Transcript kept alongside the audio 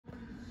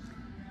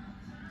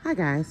Hi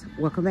guys,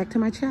 welcome back to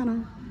my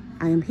channel.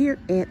 I am here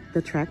at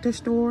the tractor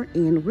store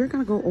and we're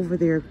gonna go over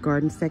their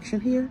garden section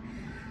here.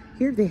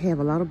 Here they have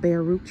a lot of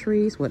bare root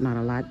trees. Well, not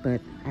a lot, but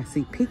I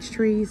see peach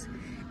trees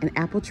and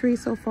apple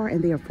trees so far,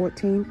 and they are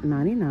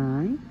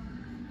 $14.99.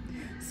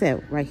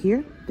 So right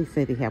here, they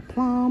say they have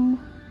plum,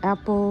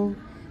 apple,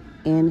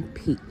 and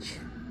peach.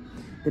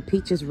 The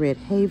peach is Red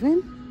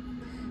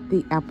Haven.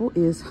 The apple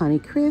is Honey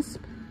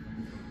Crisp.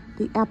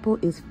 The apple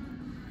is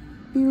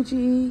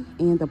Fuji,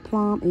 and the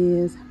plum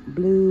is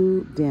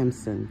Blue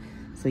Damson.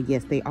 So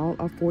yes, they all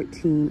are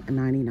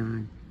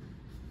 $14.99.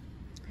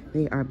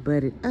 They are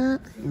budded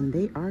up and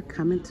they are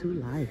coming to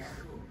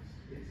life.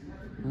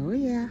 Oh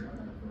yeah.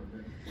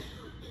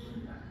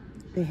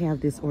 They have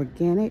this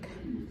organic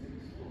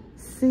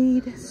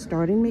seed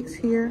starting mix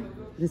here.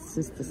 This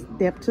is the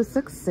Step to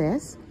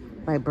Success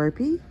by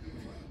Burpee.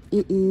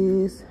 It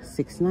is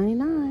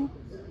 $6.99.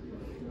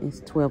 It's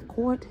 12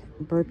 quart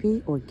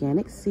Burpee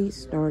organic seed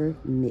starter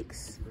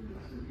mix.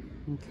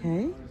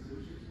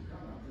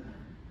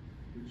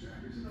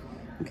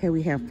 Okay,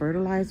 we have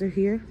fertilizer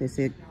here. They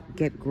said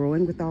get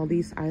growing with all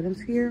these items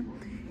here.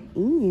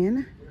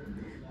 And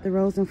the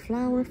rose and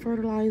flower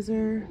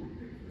fertilizer,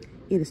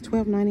 it is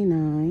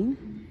 $12.99.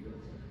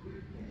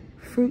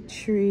 Fruit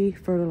tree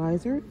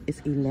fertilizer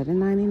is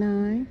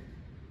 $11.99.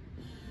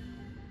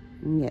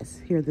 Yes,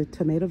 here the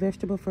tomato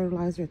vegetable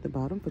fertilizer at the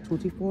bottom for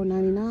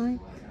 $24.99.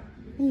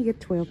 And you get a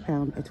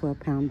 12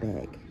 pound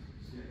bag.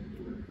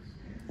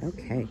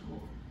 Okay.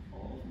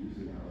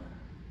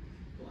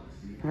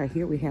 Right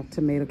here we have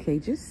tomato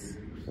cages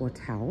or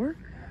tower.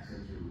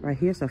 Right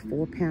here's a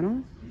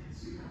 4-panel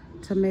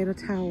tomato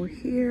tower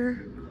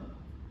here.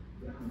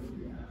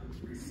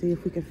 Let's see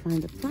if we can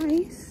find the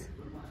price.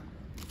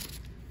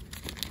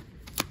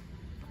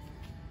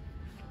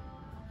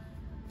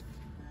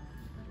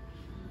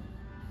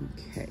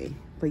 Okay,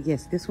 but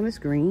yes, this one is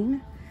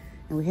green.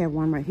 And we have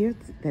one right here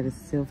that is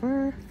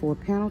silver,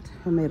 4-panel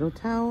tomato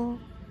towel.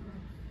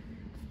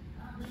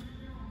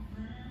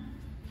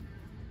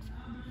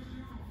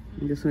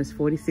 And this one is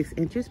 46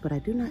 inches, but I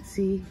do not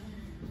see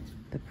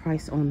the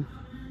price on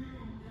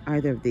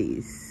either of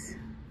these.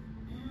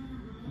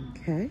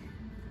 Okay.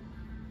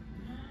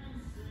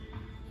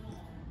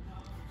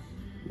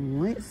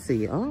 Let's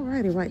see.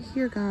 Alrighty, right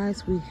here,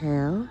 guys, we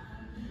have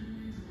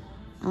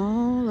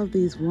all of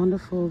these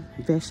wonderful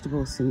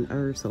vegetables and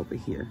herbs over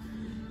here.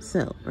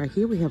 So right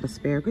here we have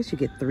asparagus. You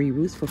get 3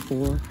 roots for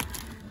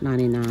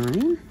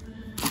 $4.99.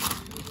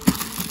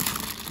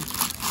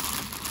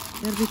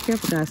 Gotta be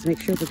careful, guys, to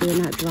make sure that they're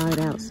not dried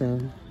out. So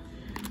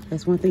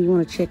that's one thing you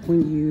want to check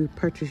when you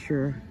purchase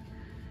your,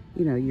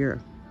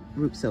 your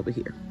roots over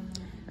here.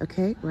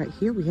 Okay, right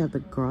here we have the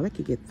garlic.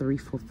 You get 3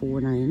 for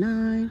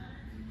 $4.99.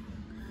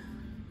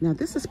 Now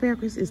this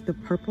asparagus is the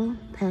purple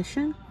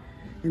passion,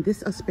 and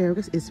this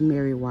asparagus is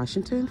Mary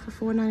Washington for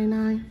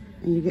 $4.99,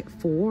 and you get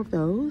 4 of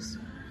those.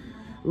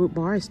 Root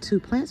bar is 2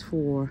 plants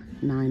for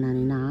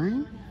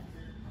 $9.99.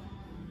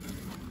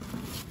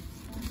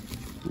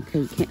 Okay,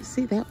 you can't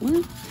see that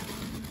one.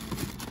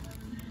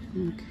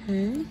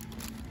 Okay.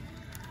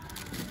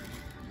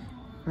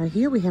 Right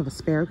here we have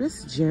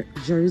asparagus,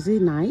 Jersey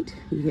Night.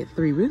 You get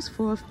 3 roots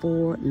for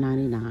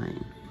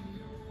 $4.99.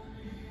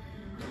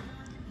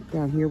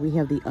 Down here we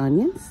have the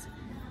onions.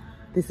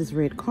 This is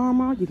red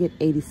caramel. You get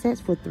 80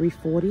 sets for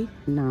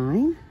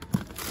 $3.49.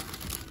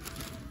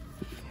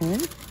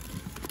 Okay.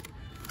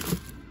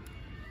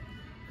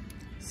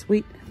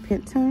 Sweet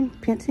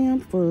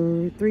Pentium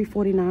for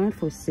 $3.49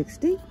 for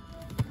 60.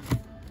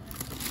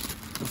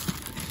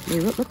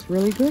 It looks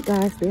really good,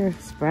 guys. They're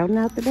sprouting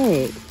out the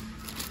bag.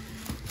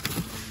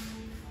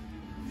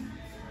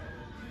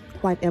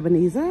 White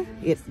Ebenezer,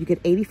 you get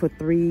 80 for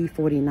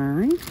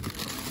 $3.49.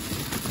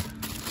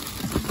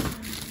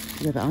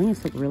 Yeah, the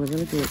onions look really,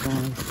 really good,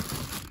 guys.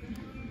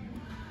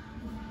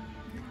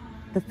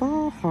 The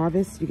Fall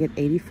Harvest, you get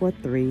 80 for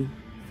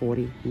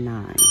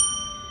 $3.49.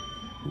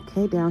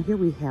 Okay, down here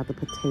we have the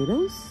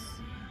potatoes.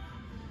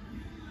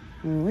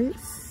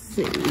 Let's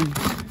see.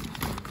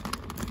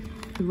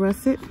 The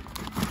russet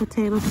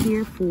potatoes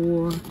here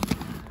for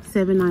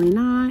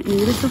 $7.99, and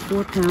it is a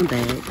 4-pound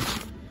bag.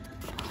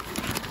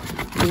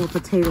 More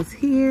potatoes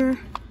here.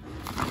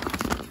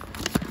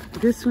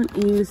 This one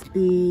is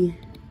the,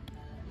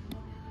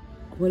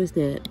 what is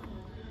that?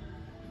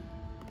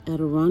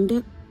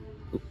 Adirondack,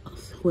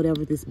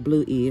 whatever this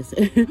blue is.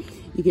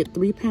 You get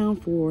 3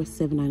 pounds for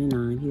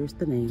 $7.99. Here's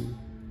the name.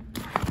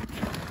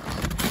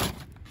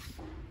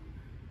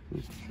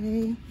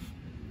 Okay.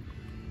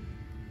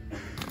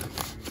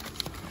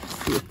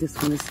 Let's see if this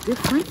one is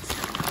different.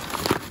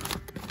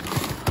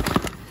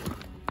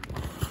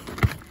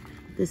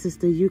 This is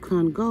the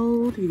Yukon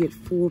Gold. You get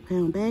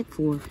 4-pound bag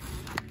for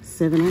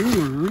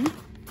 $7.99.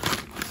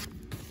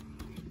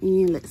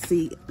 And let's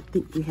see, I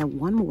think we have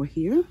one more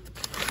here.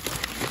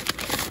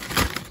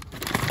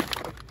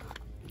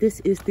 This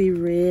is the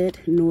red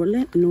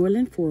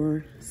Norland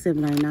for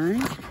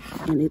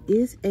 $7.99, and it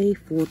is a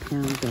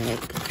 4-pound bag.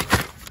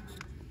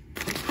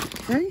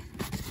 Okay,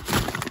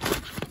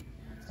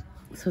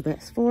 so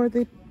that's for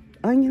the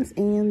onions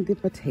and the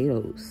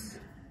potatoes.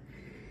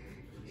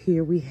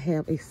 Here we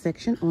have a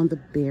section on the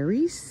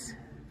berries.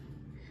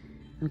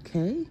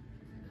 Okay.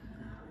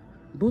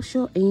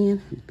 Bushel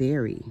and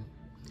berry.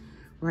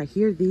 Right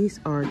here, these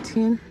are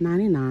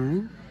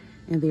 $10.99,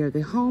 and they are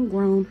the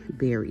homegrown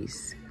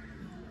berries.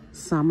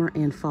 Summer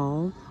and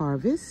fall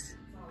harvest.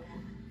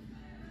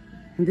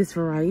 And this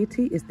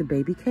variety is the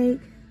baby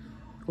cake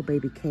or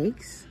baby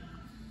cakes.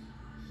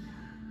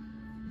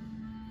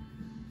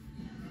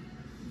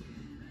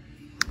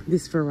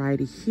 This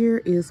variety here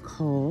is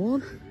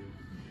called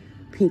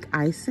pink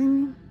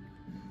icing,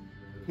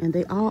 and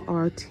they all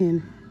are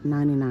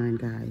 $10.99,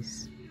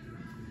 guys.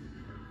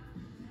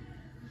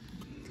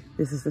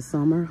 This is the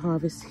summer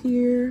harvest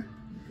here.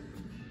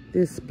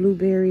 This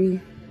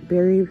blueberry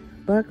berry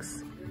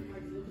bucks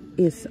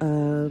is,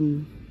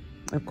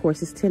 of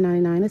course, it's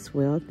 $10.99 as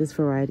well. This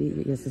variety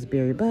is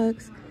berry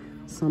bucks,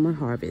 summer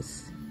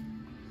harvest.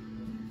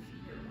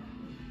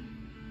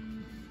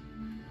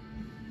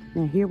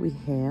 Now here we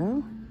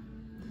have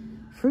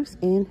fruits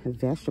and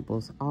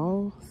vegetables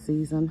all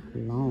season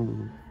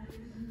long.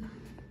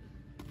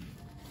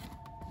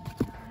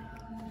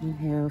 We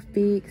have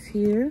figs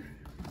here,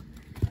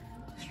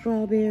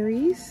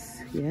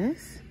 strawberries,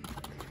 yes.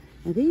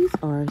 And these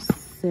are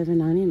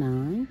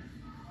 $7.99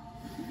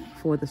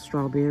 for the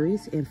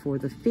strawberries, and for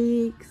the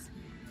figs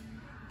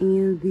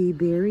and the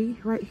berry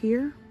right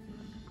here,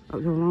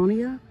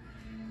 Aronia,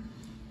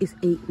 is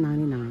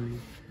 $8.99.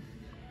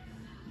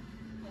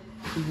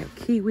 We have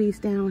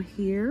kiwis down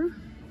here.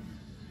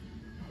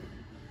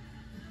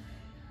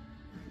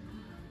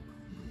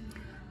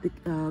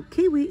 The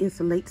kiwi is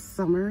late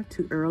summer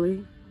to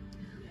early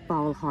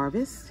fall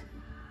harvest.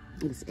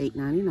 It is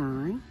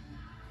 $8.99.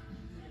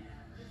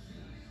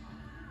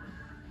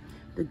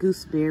 The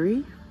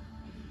gooseberry,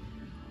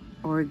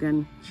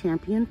 Oregon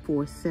Champion,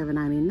 for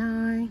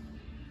 $7.99.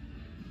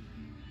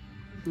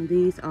 And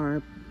these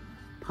are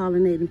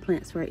pollinating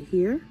plants right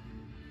here.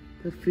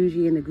 The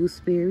Fuji and the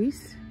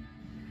gooseberries.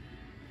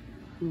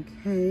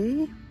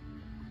 Okay.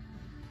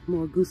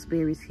 More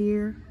gooseberries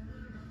here.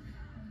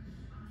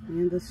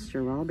 And the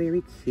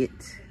strawberry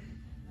kit.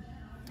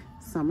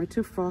 Summer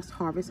to frost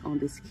harvest on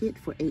this kit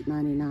for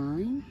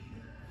 $8.99.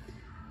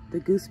 The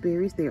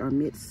gooseberries, they are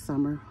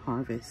midsummer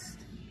harvest.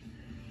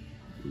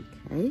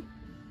 Okay.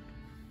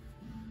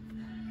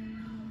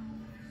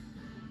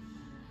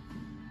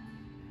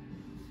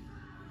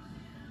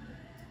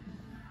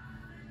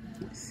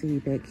 Let's see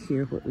back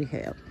here what we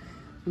have.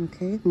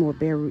 Okay, more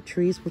bare root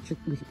trees, which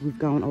we've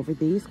gone over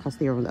these because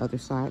they're on the other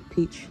side.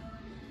 Peach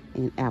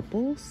and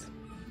apples.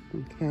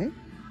 Okay.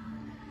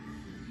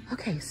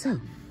 Okay, so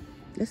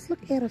let's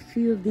look at a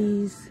few of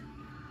these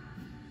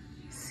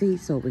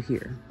seeds over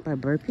here by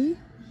Burpee.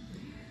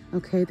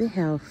 Okay, they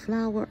have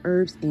flower,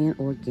 herbs, and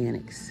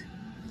organics.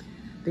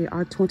 They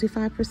are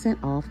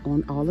 25% off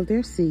on all of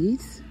their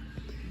seeds.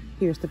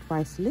 Here's the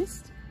price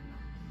list.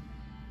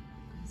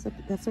 So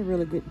that's a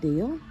really good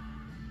deal.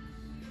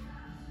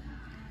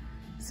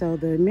 So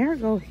the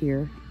marigold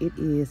here, it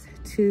is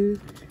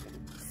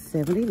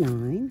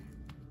 $2.79.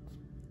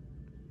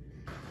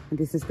 And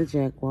this is the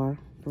Jaguar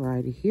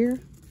variety here.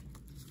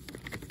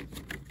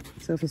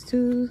 So if it's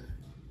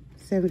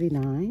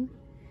 $2.79,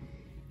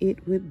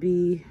 it would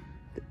be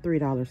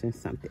 $3 and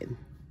something.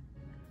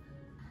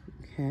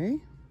 Okay.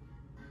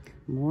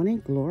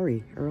 Morning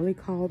Glory, early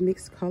call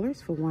mixed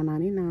colors for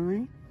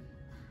 $1.99.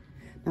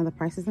 Now the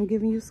prices I'm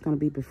giving you is going to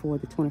be before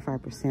the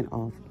 25%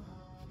 off.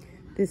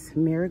 This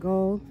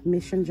Marigold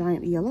Mission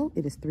Giant Yellow,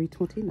 it is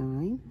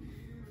 $3.29.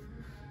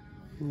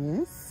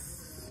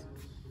 Yes.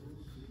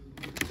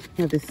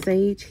 Have the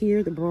Sage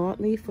here, the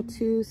broadleaf, for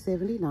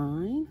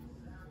 $2.79.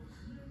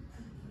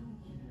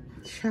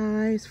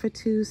 Chives for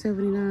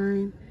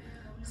 $2.79.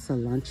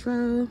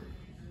 Cilantro,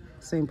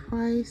 same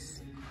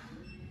price.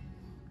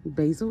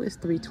 Basil is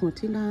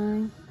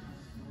 $3.29.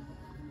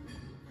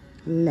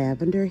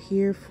 Lavender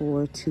here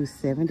for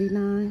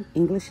 $2.79.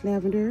 English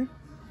lavender.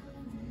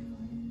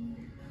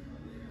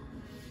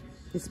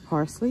 This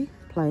parsley,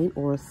 plain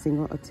or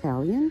single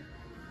Italian,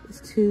 is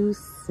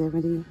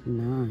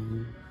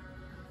 $2.79.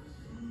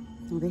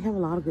 Well, they have a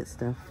lot of good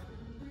stuff.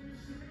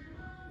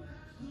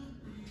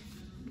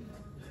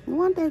 And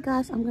one day,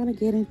 guys, I'm going to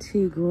get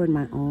into growing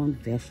my own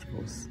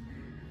vegetables.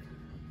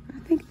 I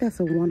think that's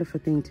a wonderful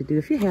thing to do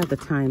if you have the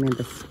time and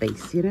the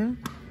space, you know?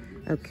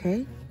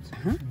 Okay.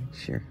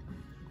 Sure.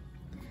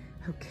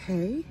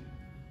 Okay.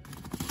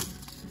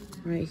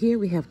 Right here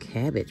we have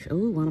cabbage.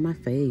 Oh, one of my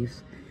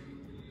faves.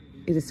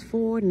 It is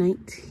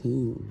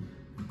 $4.19.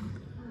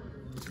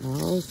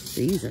 All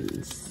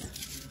seasons.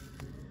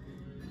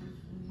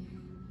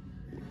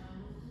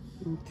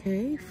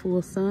 Okay,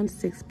 full sun,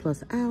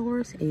 6+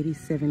 hours,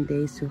 87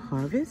 days to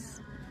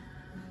harvest.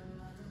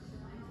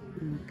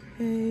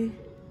 Okay.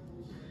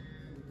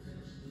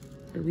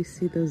 Do we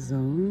see the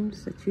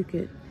zones that you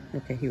get?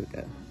 Okay, here we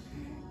go.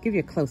 Give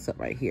you a close-up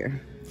right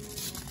here.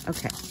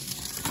 Okay,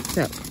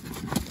 so a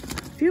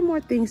few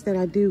more things that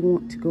I do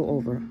want to go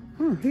over.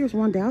 Oh, here's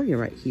one dahlia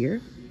right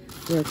here.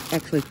 There's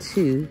actually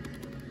two.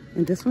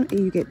 And this one,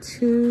 you get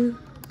two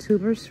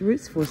tuberous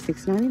roots for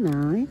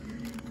 $6.99.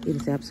 It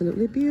is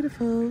absolutely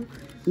beautiful.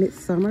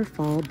 Midsummer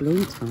fall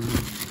bloom time.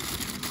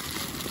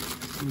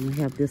 And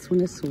we have this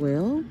one as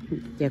well.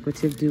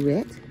 Decorative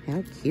duet.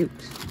 How cute.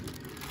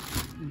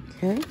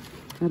 Okay.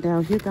 Now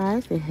down here,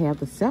 guys, they have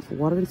the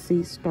self-watering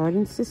seed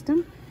starting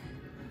system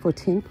for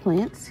 10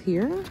 plants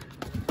here.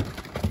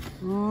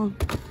 Don't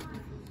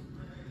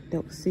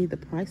see the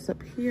price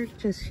up here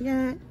just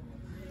yet.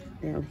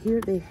 Down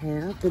here they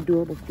have the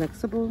durable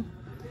flexible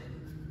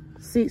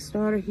seed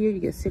starter here. You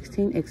get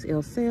 16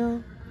 XL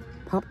cell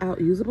pop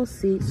out usable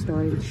seed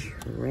starting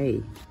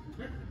tray.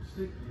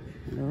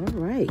 All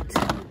right,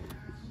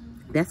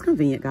 that's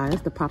convenient,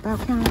 guys. The pop out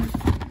counter,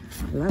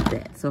 love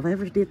that. So if I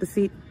ever did the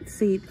seed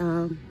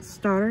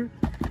starter,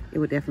 it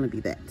would definitely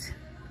be that.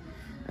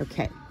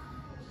 Okay.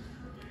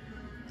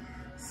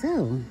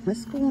 So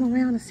let's go on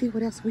around and see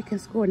what else we can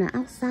score. Now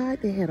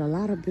outside they had a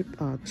lot of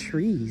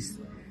trees.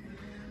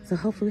 So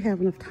hopefully we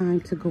have enough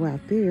time to go out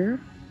there.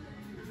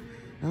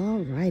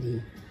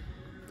 Alrighty.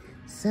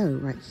 So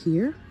right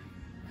here,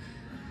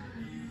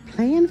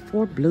 plan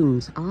for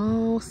blooms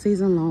all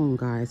season long,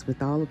 guys,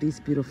 with all of these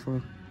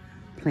beautiful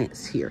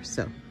plants here.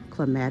 So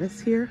clematis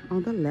here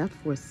on the left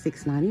for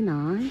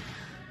 $6.99.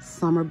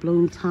 Summer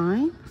bloom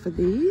time for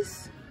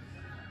these.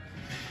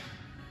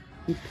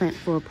 You plant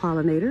for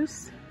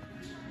pollinators.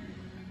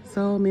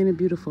 So many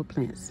beautiful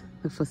plants.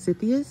 The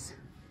forsythias,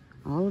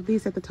 all of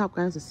these at the top,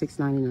 guys, are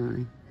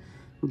 $6.99.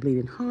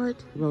 Bleeding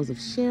Heart, Rose of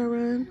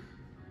Sharon.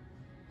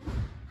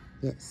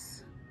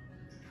 Yes.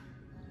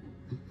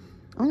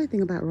 Only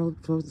thing about Rose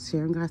of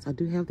Sharon, guys, I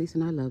do have these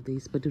and I love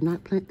these, but do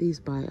not plant these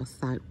by a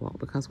sidewalk,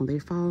 because when they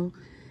fall,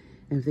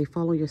 and if they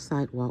fall on your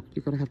sidewalk,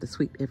 you're going to have to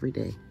sweep every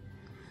day.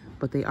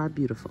 But they are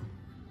beautiful.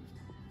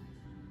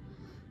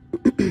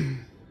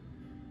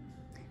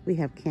 We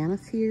have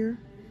cannas here.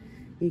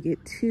 You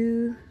get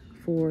 2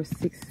 for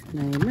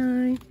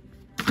 $6.99.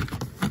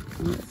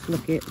 Let's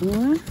look at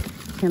one.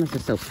 Cannas are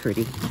so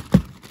pretty.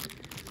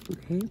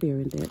 Okay, they're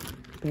in that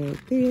bag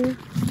there.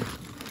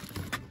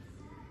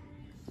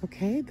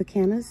 Okay, the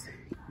cannas,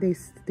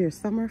 they're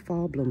summer,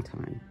 fall, bloom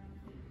time.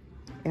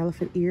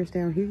 Elephant ears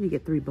down here, you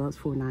get 3 bulbs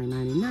for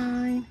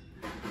 $9.99.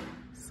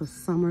 So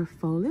summer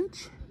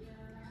foliage.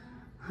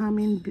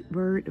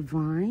 Hummingbird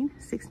vine,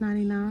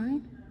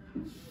 $6.99.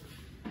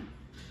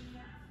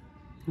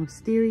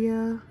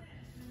 Wisteria.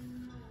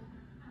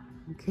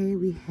 Okay,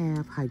 we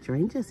have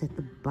hydrangeas at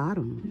the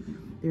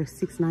bottom. They're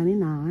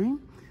 $6.99.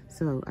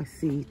 So I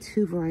see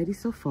 2 varieties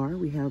so far.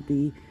 We have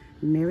the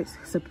Merritt's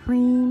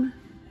Supreme.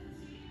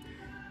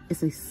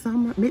 It's a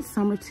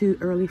midsummer to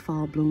early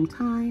fall bloom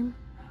time.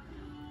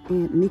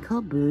 And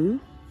Nika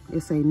Blue.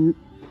 It's a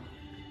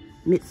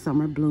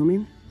midsummer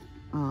blooming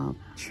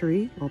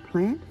tree or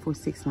plant for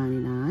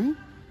 $6.99.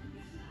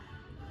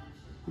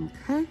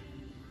 Okay.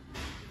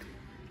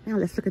 Now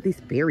let's look at these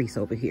berries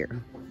over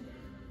here.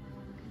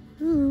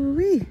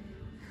 Ooh-wee.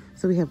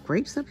 So we have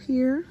grapes up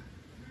here.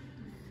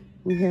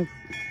 We have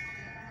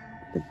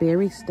the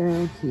berries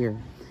down here.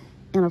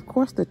 And of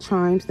course the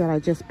chimes that I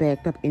just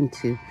backed up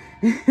into.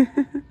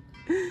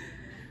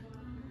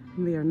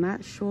 They are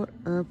not short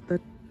of the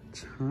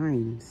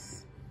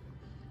chimes.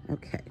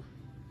 Okay.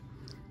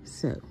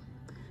 So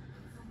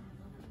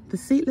the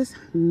seedless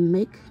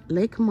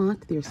Lake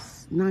Mont, they're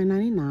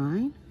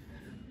 $9.99.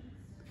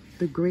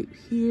 The grape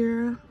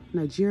here,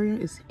 Nigeria,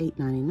 is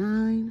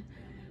 $8.99.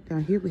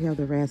 Down here we have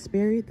the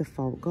raspberry. The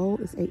fall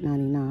gold is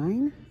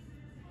 $8.99.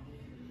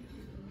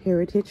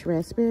 Heritage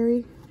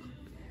raspberry.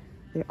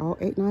 They're all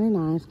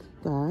 $8.99,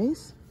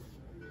 guys.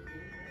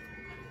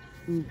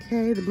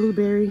 Okay, the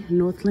blueberry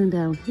Northland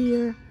down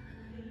here.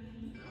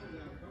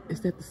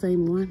 Is that the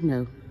same one?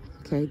 No.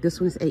 Okay, this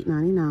one is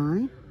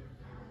 $8.99.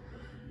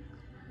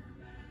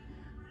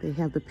 They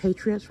have the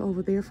Patriots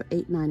over there for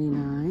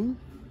 $8.99.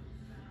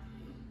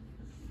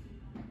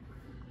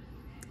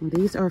 And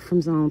these are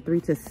from zone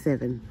 3 to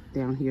 7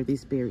 down here,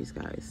 these berries,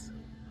 guys.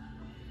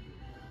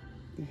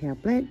 They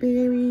have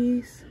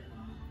blackberries,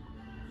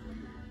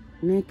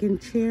 neck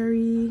and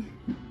cherry.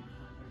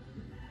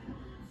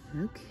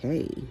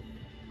 Okay.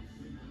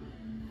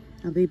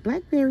 Now the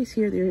blackberries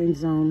here, they're in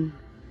zone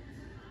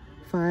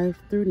 5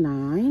 through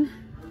 9.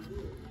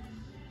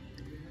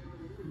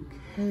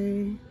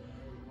 Okay.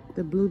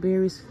 The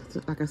blueberries,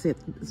 like I said,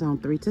 zone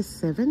 3 to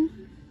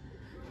 7.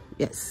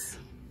 Yes.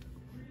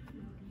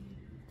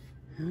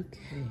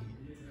 Okay.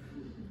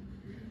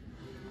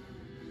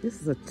 This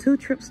is a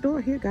 2-trip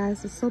store here,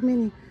 guys. There's so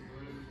many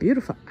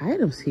beautiful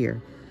items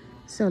here.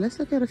 So let's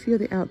look at a few of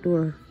the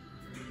outdoor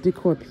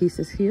decor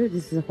pieces here.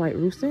 This is a white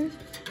rooster.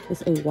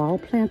 It's a wall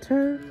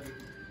planter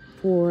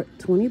for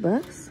 20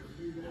 bucks.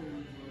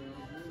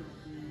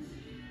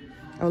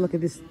 Oh, look at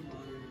this.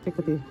 Check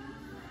out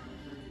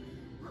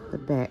the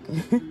back.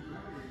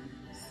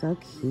 So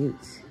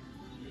cute.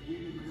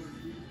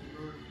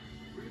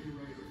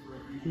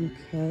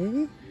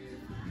 Okay.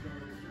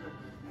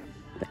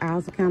 The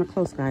aisles are kind of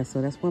close, guys,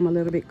 so that's why I'm a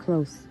little bit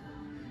close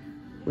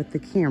with the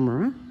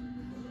camera.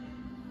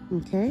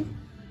 Okay.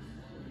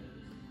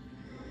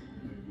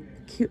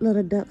 Cute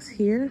little ducks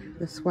here.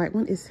 This white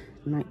one is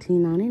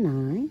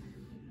 $19.99.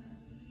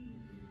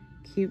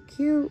 Cute,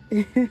 cute.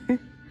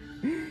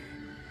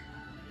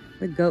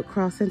 The goat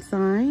crossing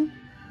sign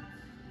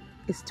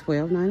is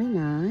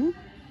 $12.99.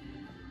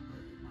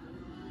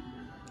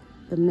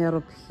 The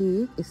metal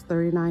pig is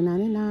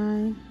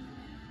 $39.99.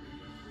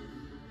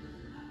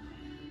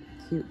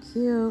 Cute,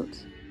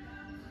 cute.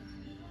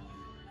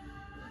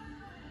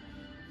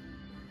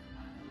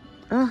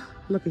 Oh,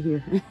 look at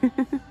here.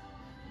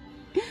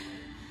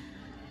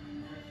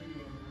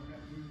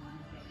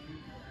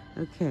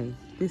 Okay,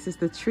 this is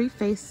the tree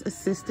face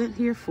assistant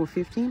here for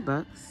 15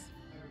 bucks.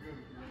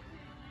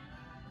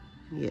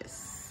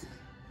 Yes.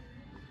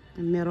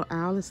 The metal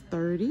owl is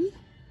 30.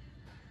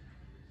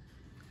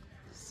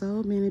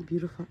 So many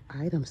beautiful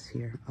items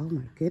here. Oh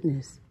my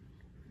goodness.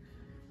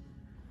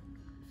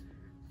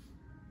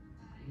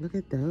 Look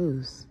at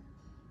those.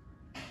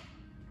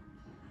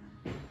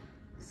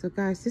 So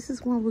guys, this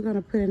is one we're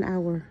gonna put in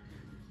our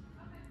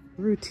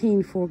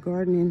routine for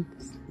garden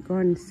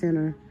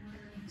center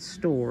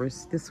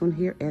stores. This one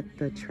here at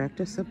the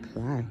Tractor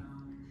Supply.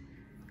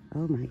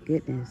 Oh my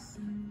goodness,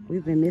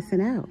 we've been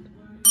missing out.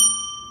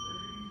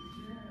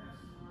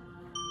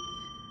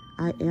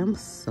 I am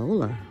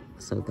solar,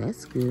 so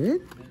that's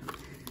good.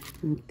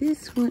 And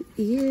this one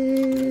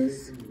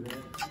is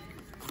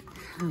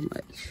how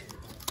much?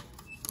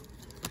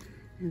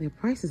 And their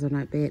prices are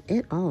not bad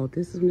at all.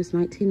 This one is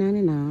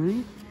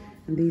 $19.99,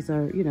 and these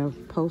are, you know,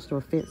 post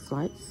or fence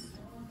lights.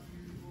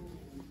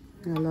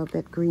 I love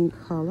that green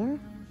color.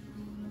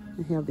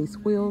 We have these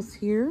wheels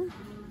here.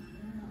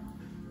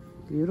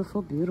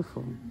 Beautiful,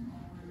 beautiful.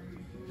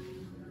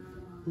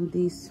 And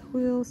these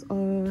wheels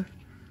are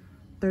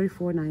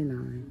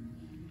 $34.99.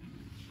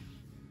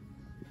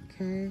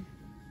 Okay.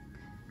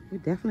 We're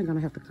definitely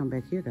gonna have to come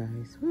back here,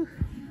 guys. Whew.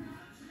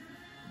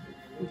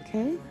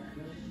 Okay.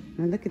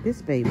 Now look at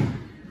this baby.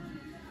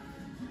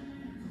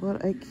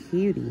 What a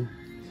cutie.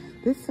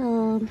 This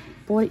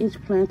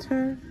 40-inch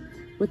planter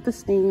with the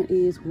stand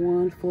is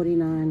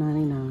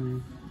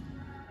 $149.99.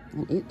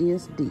 And it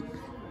is deep.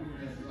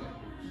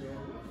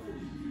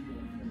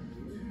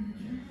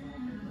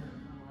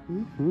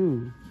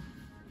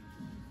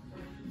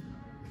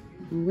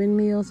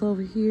 Windmills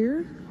over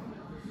here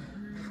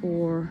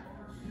for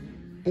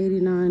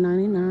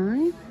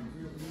 $89.99.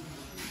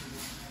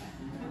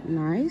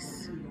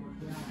 Nice.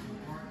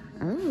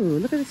 Oh,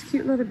 look at this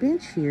cute little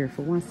bench here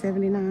for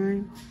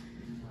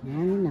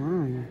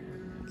 $179.99.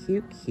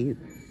 Cute, cute.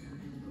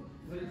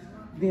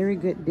 Very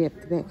good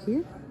depth back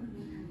here.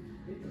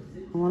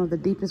 One of the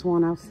deepest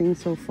one I've seen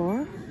so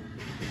far.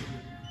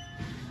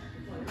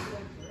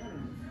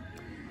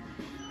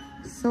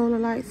 Solar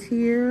lights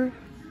here.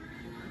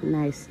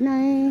 Nice,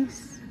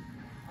 nice.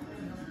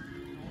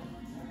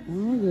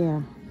 Oh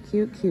yeah,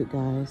 cute, cute,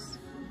 guys.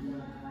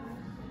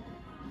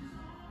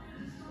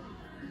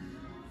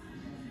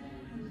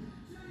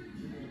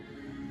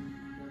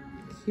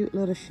 Cute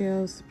little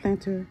shells,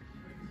 planter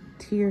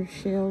tier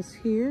shells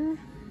here.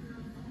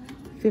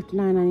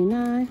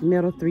 $59.99.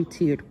 Metal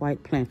 3-tiered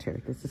white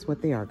planter. This is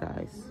what they are,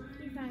 guys.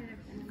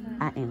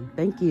 I am.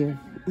 Thank you.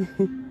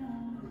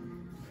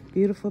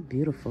 Beautiful,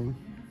 beautiful.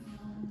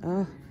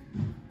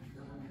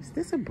 Is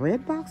this a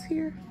bread box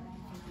here?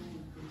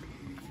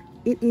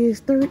 It is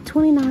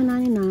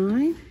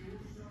 $29.99.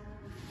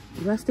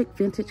 Rustic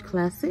vintage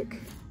classic.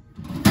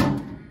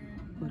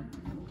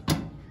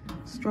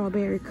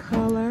 Strawberry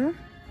color.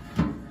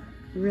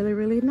 Really,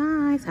 really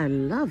nice. I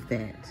love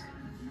that.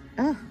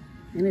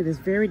 And it is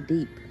very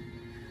deep.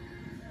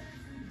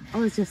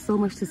 Oh, it's just so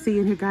much to see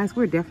in here, guys.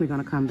 We're definitely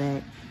gonna come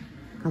back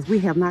because we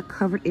have not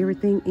covered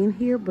everything in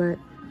here, but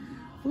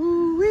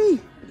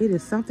ooh-wee, it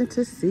is something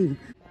to see.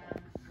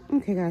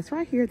 Okay, guys,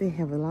 right here they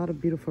have a lot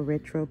of beautiful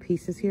retro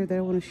pieces here that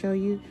I want to show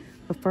you.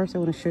 But first, I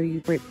want to show you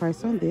a great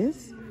price on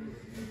this.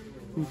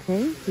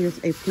 Okay,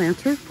 here's a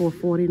planter for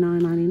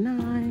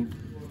 $49.99.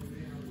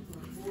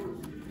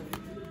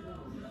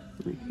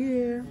 Right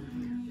here,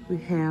 we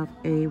have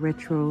a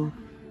retro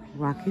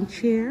rocking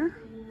chair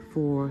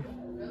for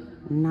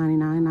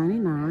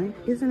 $99.99.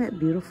 Isn't that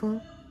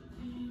beautiful?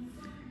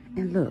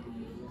 And look,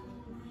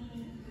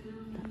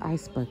 the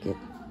ice bucket.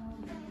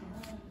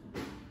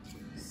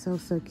 So,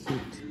 so cute.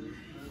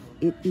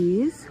 It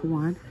is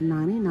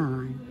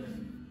 $199.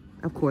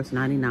 Of course,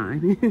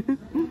 $99.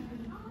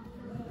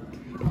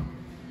 Okay.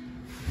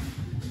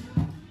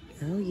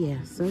 Oh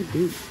yeah, so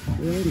deep.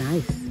 Really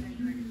nice.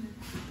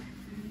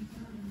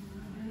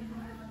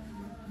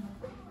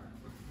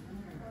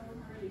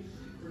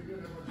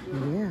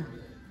 Yeah.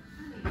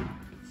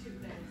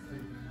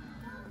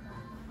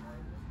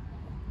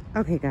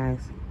 Okay, guys.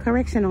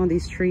 Correction on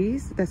these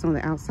trees. That's on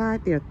the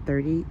outside. They're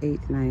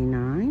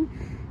 $38.99.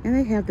 And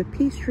they have the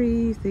peach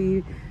trees,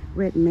 the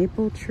red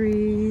maple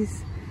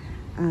trees,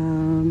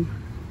 the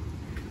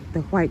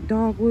white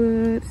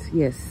dogwoods.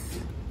 Yes.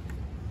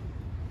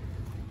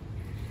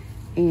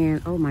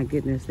 And oh my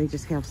goodness, they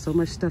just have so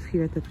much stuff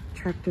here at the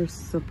Tractor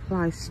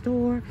Supply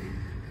store.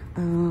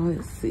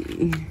 Let's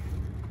see.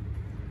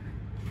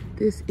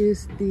 This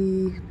is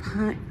the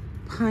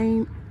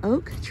pine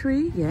oak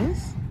tree.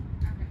 Yes.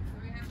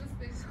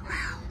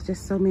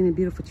 just so many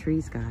beautiful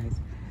trees,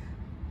 guys.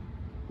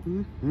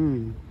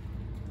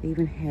 They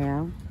even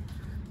have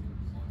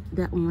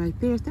that one right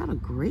there. Is that a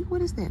grape?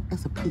 What is that?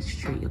 That's a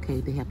peach tree.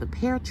 Okay, they have the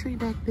pear tree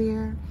back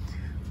there.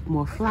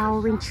 More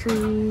flowering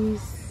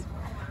trees.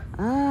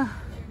 I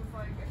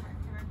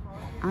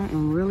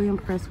am really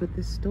impressed with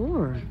this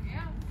store.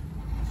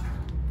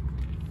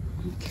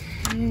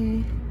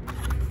 Okay.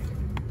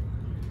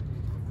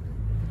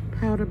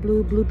 Powder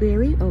blue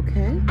blueberry.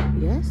 Okay.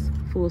 Yes.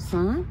 Full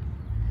sun.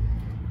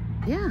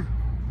 Yeah.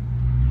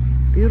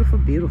 Beautiful,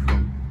 beautiful.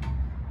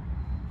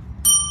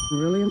 I'm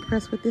really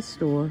impressed with this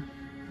store.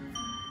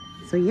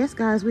 So yes,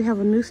 guys, we have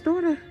a new store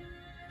to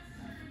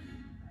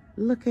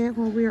look at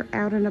when we're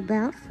out and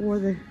about for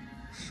the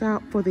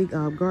shop, for the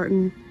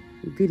garden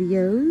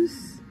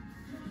videos.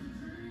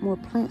 More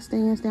plant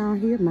stands down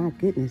here. My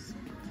goodness,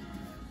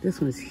 this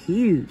one is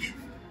huge.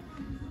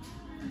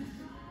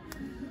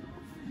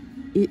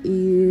 It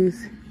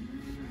is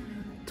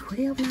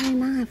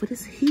 $12.99 for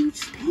this huge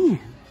stand.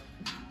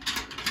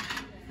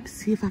 Let's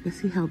see if I can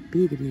see how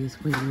big it is.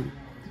 Wait a minute.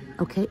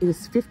 Okay, it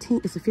is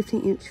 15. It's a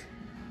 15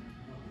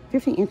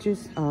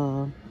 inches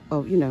of,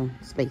 you know,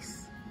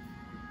 space.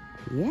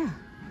 Yeah.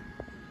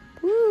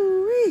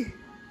 Woo-wee.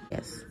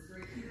 Yes.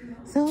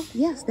 So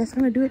yes, that's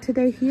gonna do it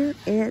today here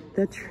at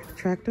the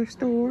tractor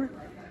store,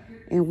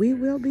 and we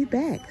will be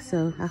back.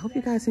 So I hope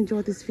you guys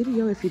enjoyed this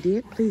video. If you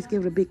did, please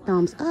give it a big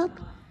thumbs up,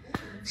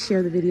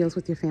 share the videos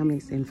with your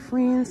families and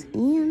friends,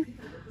 and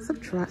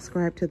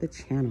subscribe to the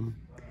channel.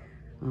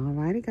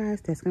 Alrighty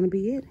guys, that's gonna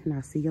be it, and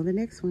I'll see you on the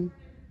next one.